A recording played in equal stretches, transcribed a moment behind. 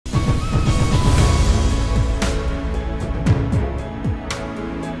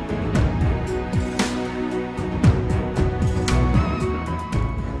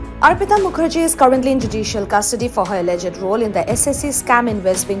Arpita Mukherjee is currently in judicial custody for her alleged role in the SSC scam in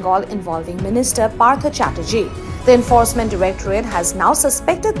West Bengal involving Minister Partha Chatterjee. The Enforcement Directorate has now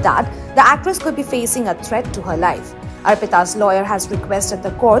suspected that the actress could be facing a threat to her life. Arpita's lawyer has requested the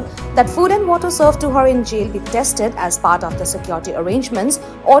court that food and water served to her in jail be tested as part of the security arrangements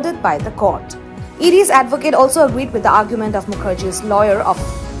ordered by the court. ED's advocate also agreed with the argument of Mukherjee's lawyer of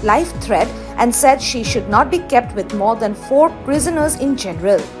life threat and said she should not be kept with more than 4 prisoners in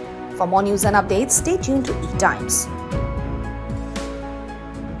general. For more news and updates, stay tuned to ETimes.